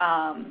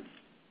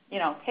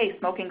 hey,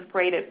 smoking's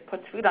great, it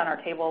puts food on our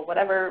table,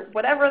 whatever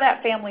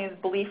that family's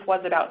belief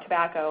was about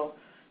tobacco,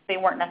 they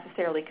weren't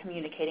necessarily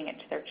communicating it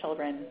to their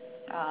children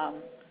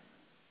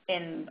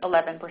in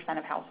 11%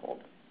 of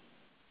households.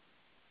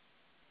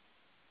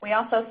 We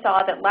also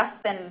saw that less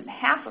than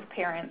half of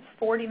parents,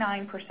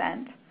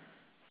 49%,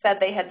 said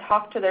they had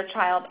talked to their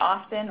child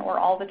often or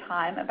all the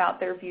time about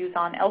their views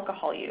on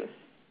alcohol use.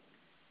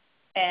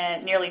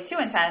 And nearly 2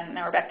 in 10,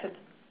 now we're back to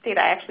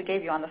data I actually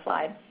gave you on the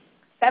slide,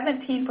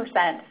 17%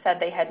 said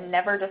they had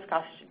never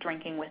discussed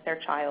drinking with their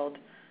child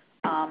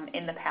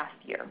in the past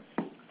year.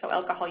 So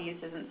alcohol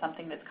use isn't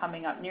something that's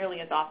coming up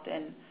nearly as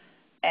often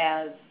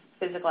as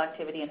physical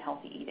activity and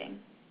healthy eating.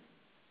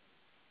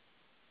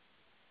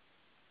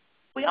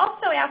 We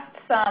also asked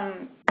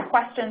some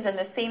questions in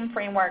the same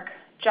framework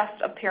just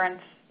to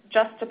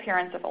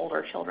parents of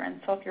older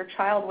children. So if your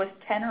child was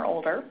 10 or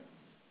older,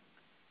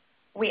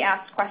 we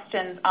asked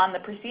questions on the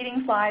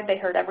preceding slide. They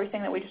heard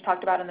everything that we just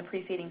talked about in the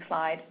preceding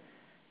slide.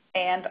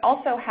 And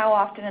also how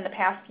often in the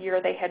past year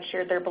they had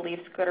shared their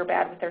beliefs, good or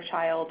bad, with their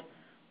child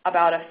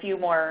about a few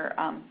more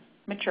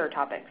mature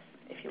topics,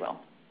 if you will.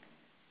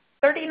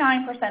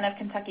 39% of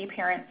Kentucky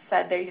parents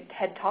said they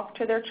had talked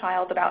to their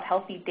child about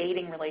healthy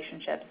dating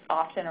relationships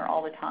often or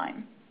all the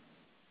time.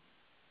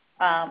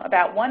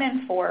 About 1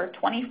 in 4,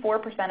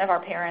 24% of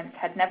our parents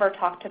had never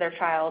talked to their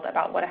child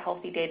about what a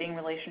healthy dating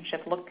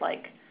relationship looked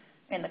like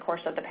in the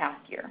course of the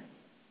past year.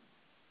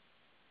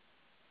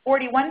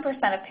 41%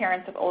 of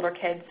parents of older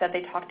kids said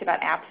they talked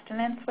about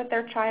abstinence with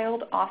their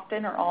child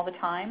often or all the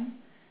time.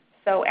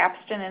 So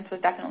abstinence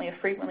was definitely a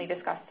frequently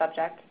discussed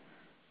subject.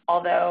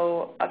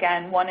 Although,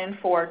 again, 1 in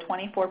 4,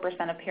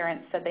 24% of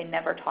parents said they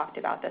never talked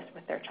about this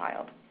with their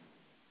child.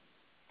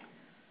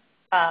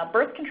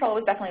 Birth control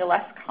was definitely a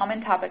less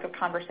common topic of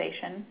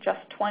conversation.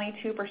 Just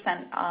 22%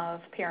 of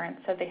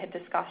parents said they had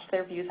discussed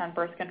their views on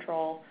birth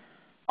control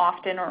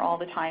often or all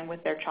the time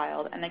with their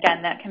child. And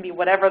again, that can be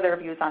whatever their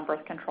views on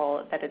birth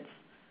control, that it's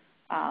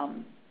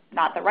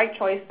not the right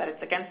choice, that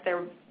it's against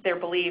their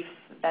beliefs,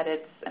 that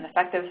it's an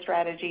effective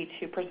strategy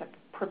to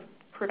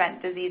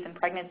prevent disease and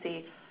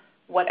pregnancy.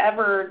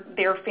 Whatever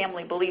their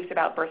family believes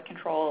about birth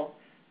control,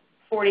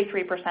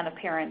 43% of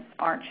parents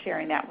aren't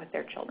sharing that with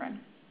their children.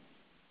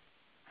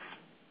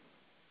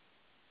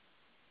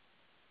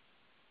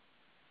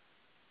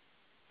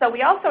 So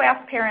we also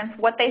asked parents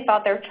what they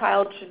thought their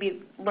child should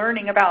be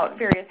learning about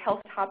various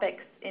health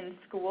topics in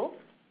schools.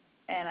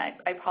 And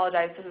I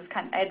apologize,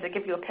 I had to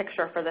give you a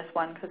picture for this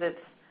one because it's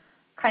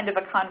kind of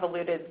a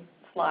convoluted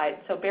slide,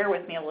 so bear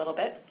with me a little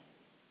bit.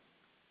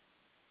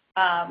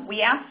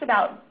 We asked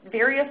about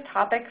various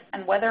topics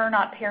and whether or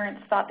not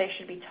parents thought they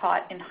should be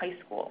taught in high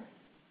school.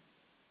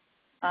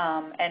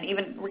 And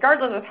even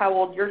regardless of how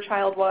old your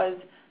child was,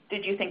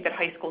 did you think that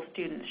high school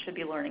students should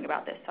be learning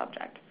about this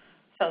subject?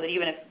 So that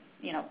even if,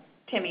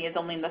 Timmy is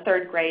only in the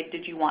 3rd grade,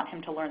 did you want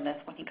him to learn this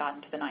when he got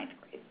into the 9th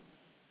grade?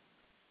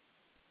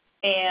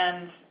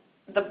 And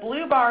the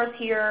blue bars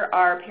here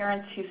are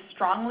parents who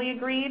strongly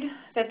agreed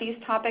that these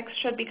topics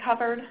should be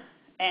covered,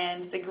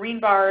 and the green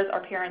bars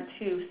are parents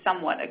who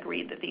somewhat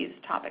agreed that these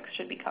topics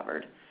should be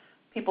covered.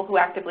 People who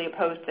actively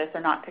opposed this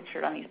are not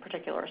pictured on these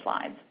particular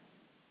slides.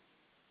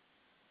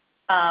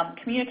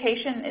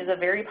 Communication is a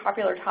very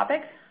popular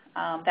topic.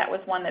 That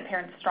was one that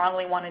parents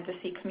strongly wanted to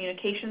see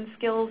communication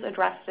skills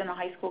addressed in a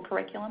high school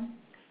curriculum.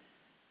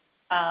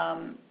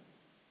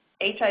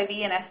 HIV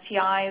and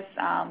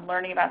STIs,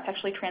 learning about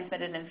sexually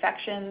transmitted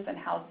infections and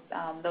how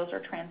those are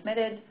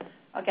transmitted.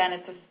 Again,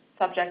 it's a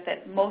subject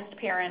that most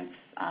parents,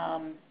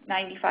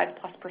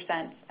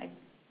 95+%, I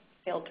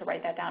failed to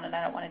write that down and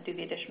I don't want to do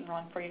the addition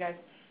wrong for you guys,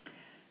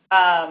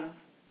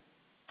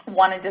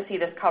 wanted to see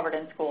this covered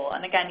in school.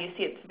 And again, you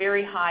see it's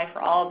very high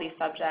for all of these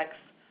subjects,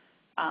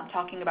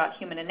 talking about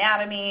human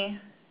anatomy,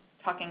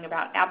 talking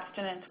about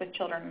abstinence with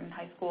children in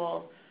high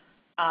school,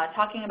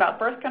 talking about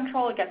birth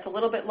control. It gets a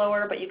little bit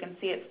lower, but you can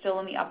see it's still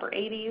in the upper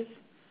 80s.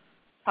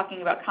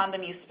 Talking about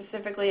condom use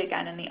specifically,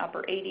 again, in the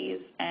upper 80s,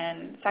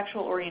 and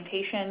sexual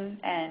orientation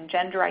and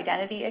gender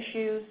identity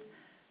issues.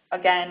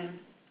 Again,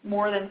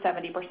 more than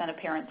 70% of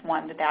parents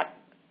wanted that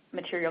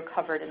material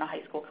covered in a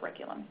high school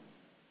curriculum.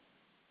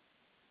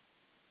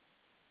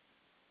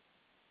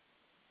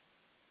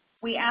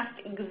 We asked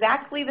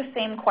exactly the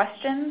same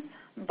questions,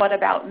 but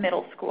about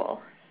middle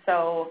school.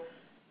 So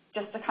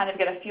just to kind of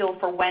get a feel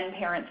for when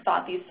parents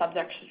thought these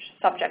subjects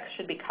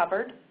should be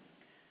covered.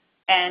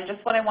 And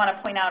just what I want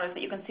to point out is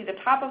that you can see the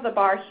top of the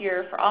bar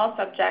here for all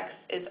subjects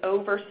is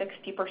over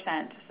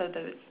 60%. So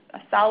a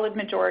solid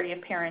majority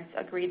of parents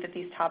agreed that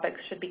these topics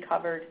should be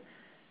covered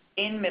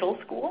in middle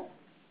school.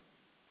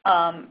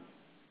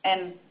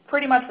 And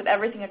pretty much with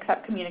everything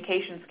except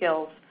communication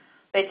skills,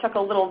 they took a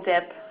little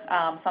dip.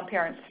 Some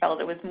parents felt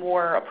it was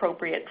more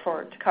appropriate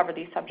to cover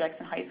these subjects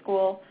in high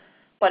school.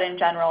 But in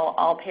general,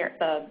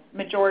 the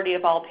majority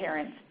of all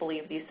parents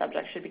believe these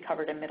subjects should be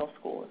covered in middle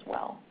school as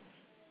well.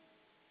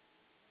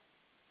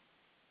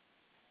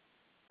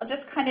 I'll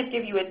just kind of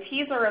give you a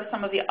teaser of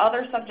some of the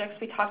other subjects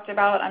we talked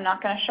about. I'm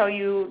not going to show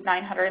you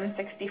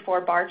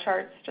 964 bar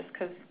charts just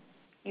because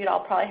you'd all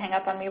probably hang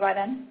up on me by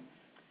then.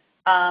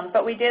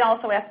 But we did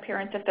also ask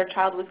parents if their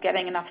child was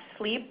getting enough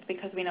sleep,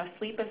 because we know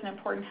sleep is an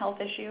important health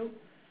issue.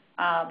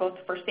 both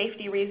for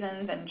safety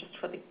reasons and just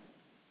for the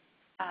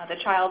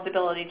child's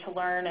ability to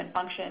learn and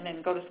function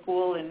and go to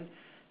school and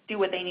do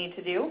what they need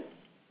to do.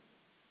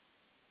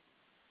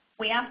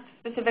 We asked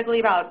specifically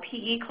about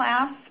PE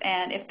class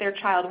and if their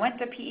child went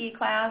to PE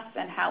class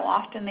and how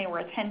often they were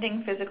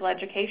attending physical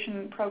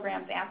education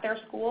programs at their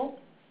school.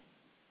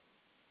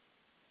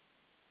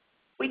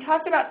 We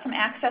talked about some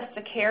access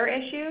to care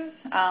issues.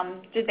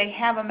 Did they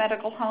have a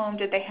medical home?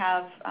 Did they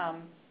have,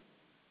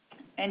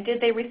 and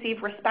did they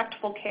receive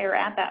respectful care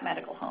at that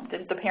medical home?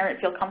 Did the parent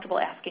feel comfortable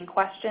asking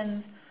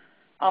questions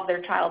of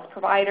their child's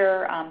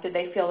provider? Did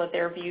they feel that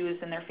their views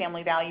and their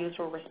family values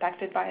were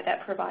respected by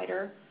that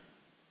provider?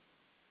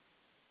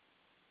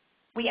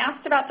 We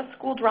asked about the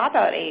school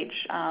dropout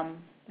age.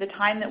 The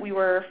time that we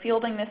were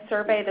fielding this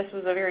survey, this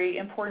was a very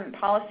important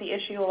policy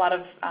issue. A lot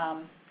of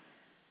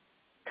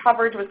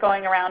coverage was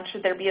going around,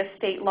 should there be a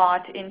state law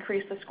to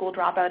increase the school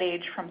dropout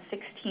age from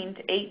 16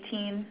 to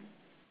 18?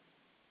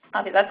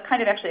 That's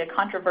kind of actually a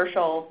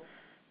controversial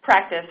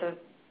practice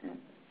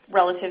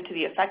relative to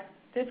the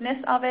effectiveness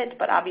of it,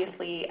 but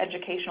obviously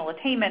educational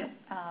attainment,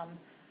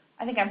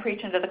 I think I'm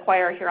preaching to the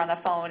choir here on the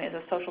phone, is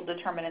a social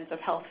determinants of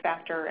health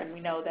factor, and we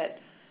know that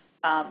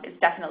it's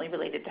definitely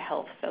related to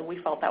health, so we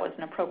felt that was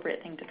an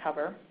appropriate thing to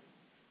cover.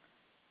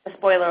 A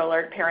spoiler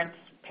alert, parents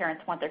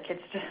want their kids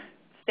to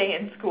stay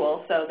in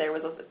school, so there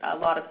was a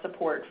lot of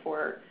support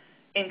for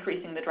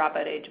increasing the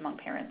dropout age among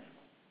parents.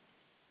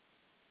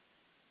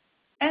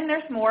 And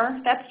there's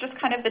more. That's just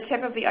kind of the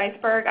tip of the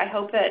iceberg. I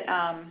hope that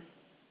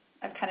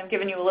I've kind of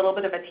given you a little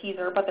bit of a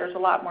teaser, but there's a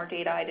lot more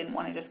data. I didn't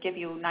want to just give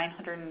you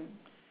 900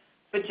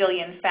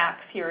 bajillion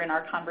facts here in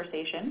our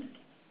conversation.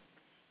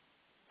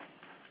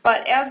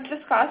 But as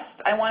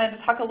discussed, I wanted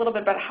to talk a little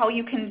bit about how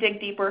you can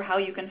dig deeper, how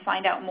you can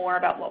find out more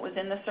about what was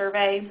in the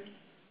survey.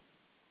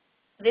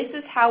 This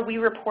is how we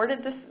reported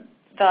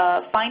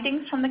the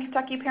findings from the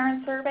Kentucky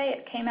Parent Survey.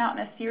 It came out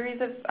in a series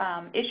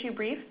of issue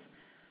briefs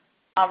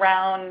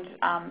around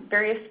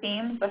various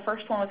themes. The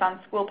first one was on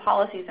school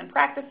policies and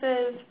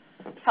practices,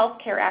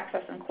 healthcare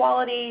access and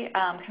quality,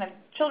 kind of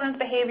children's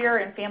behavior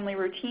and family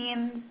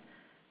routines,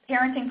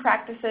 parenting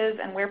practices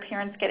and where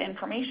parents get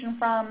information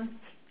from.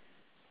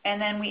 And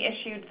then we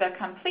issued the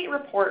complete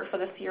report for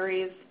the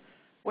series,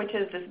 which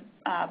is this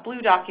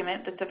blue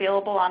document that's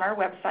available on our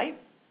website.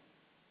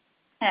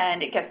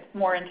 And it gets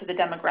more into the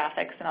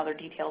demographics and other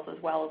details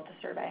as well of the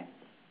survey.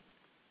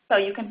 So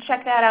you can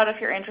check that out if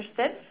you're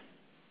interested.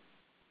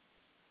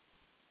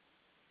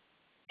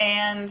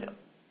 And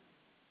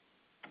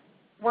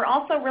we're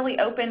also really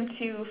open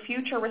to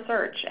future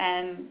research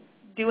and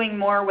doing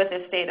more with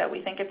this data.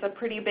 We think it's a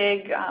pretty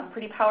big,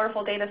 pretty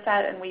powerful data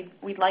set, and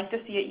we'd like to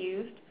see it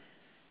used.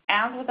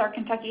 As with our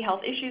Kentucky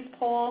Health Issues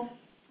poll,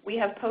 we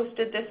have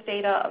posted this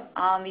data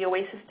on the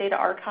OASIS Data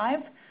Archive.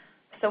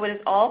 So it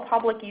is all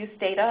public use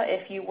data.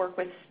 If you work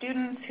with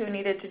students who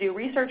needed to do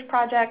research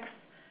projects,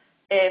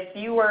 if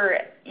you were,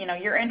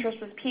 your interest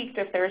was piqued,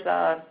 if there's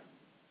a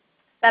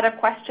set of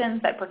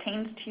questions that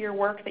pertains to your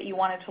work that you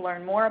wanted to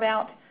learn more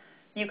about,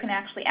 you can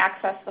actually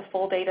access the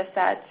full data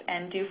set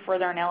and do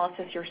further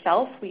analysis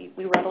yourself. We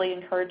readily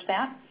encourage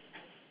that.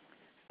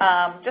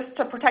 Just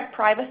to protect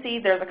privacy,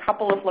 there's a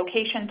couple of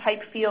location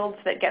type fields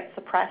that get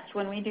suppressed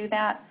when we do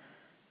that,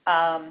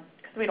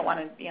 because we don't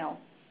want to,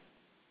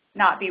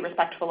 not be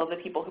respectful of the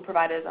people who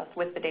provided us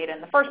with the data in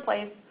the first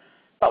place,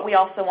 but we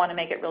also want to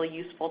make it really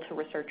useful to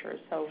researchers,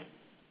 so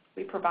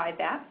we provide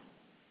that.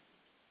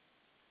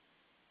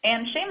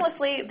 And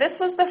shamelessly, this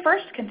was the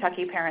first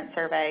Kentucky Parent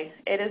Survey.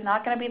 It is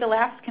not going to be the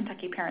last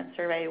Kentucky Parent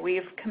Survey.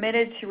 We've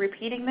committed to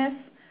repeating this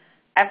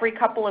every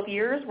couple of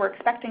years. We're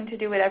expecting to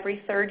do it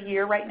every third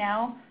year right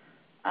now.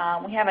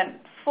 We haven't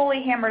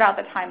fully hammered out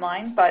the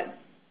timeline, but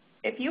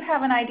if you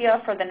have an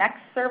idea for the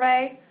next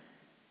survey,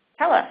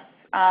 tell us.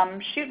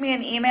 Shoot me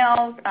an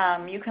email.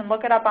 You can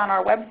look it up on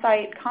our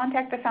website.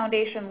 Contact the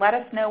foundation. Let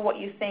us know what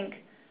you think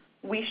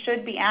we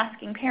should be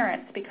asking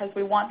parents, because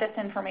we want this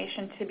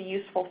information to be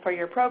useful for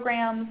your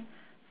programs,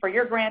 for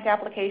your grant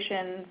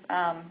applications,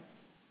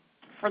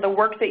 for the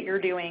work that you're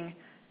doing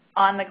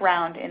on the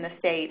ground in the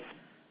state.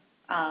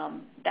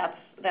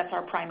 That's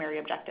our primary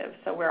objective.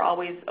 So we're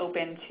always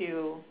open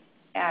to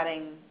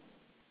adding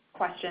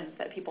questions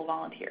that people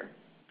volunteer.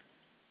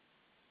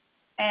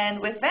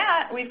 And with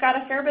that, we've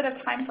got a fair bit of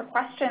time for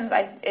questions.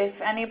 If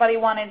anybody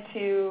wanted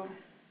to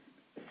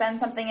send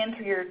something in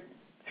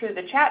through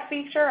the chat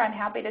feature, I'm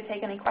happy to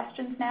take any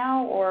questions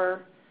now,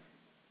 or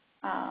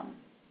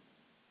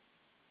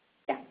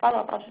follow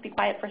up. I'll just be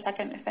quiet for a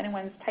second if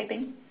anyone's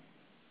typing.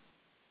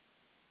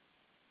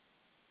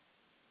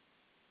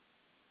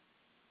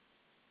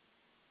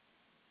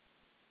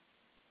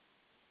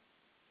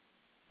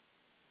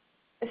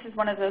 This is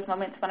one of those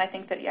moments when I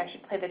think that I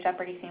should play the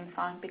Jeopardy theme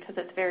song, because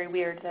it's very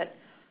weird that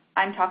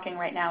I'm talking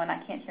right now and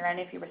I can't hear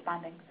any of you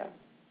responding. So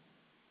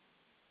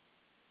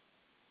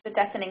the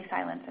deafening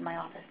silence in my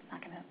office,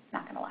 not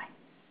gonna lie.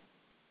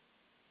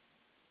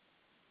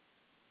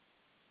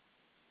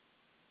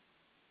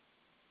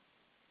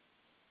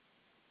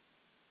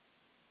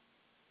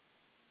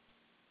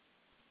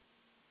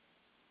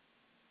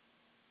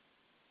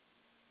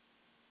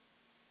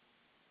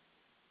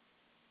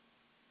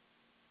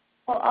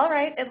 Well, all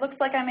right. It looks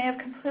like I may have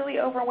completely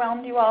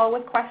overwhelmed you all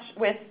with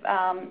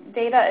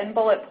data and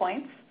bullet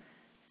points.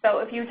 So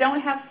if you don't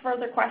have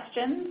further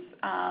questions,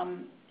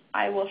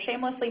 I will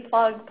shamelessly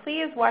plug,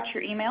 please watch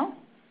your email.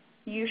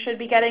 You should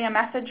be getting a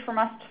message from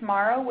us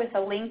tomorrow with a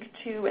link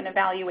to an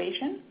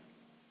evaluation.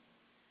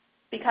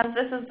 Because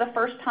this is the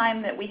first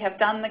time that we have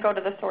done the Go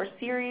to the Source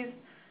series,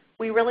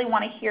 we really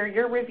want to hear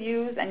your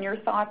reviews and your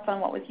thoughts on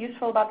what was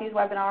useful about these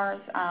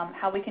webinars,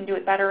 how we can do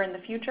it better in the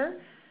future.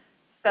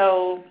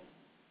 So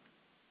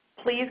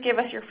please give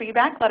us your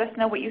feedback. Let us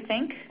know what you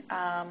think.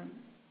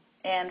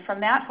 And from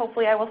that,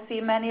 hopefully I will see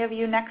many of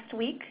you next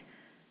week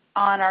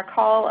on our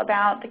call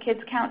about the Kids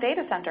Count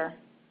Data Center.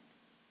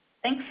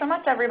 Thanks so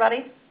much,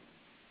 everybody.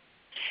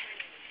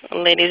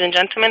 Ladies and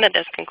gentlemen, that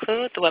does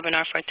conclude the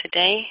webinar for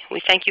today.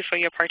 We thank you for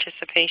your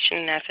participation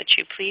and ask that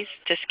you please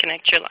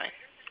disconnect your line.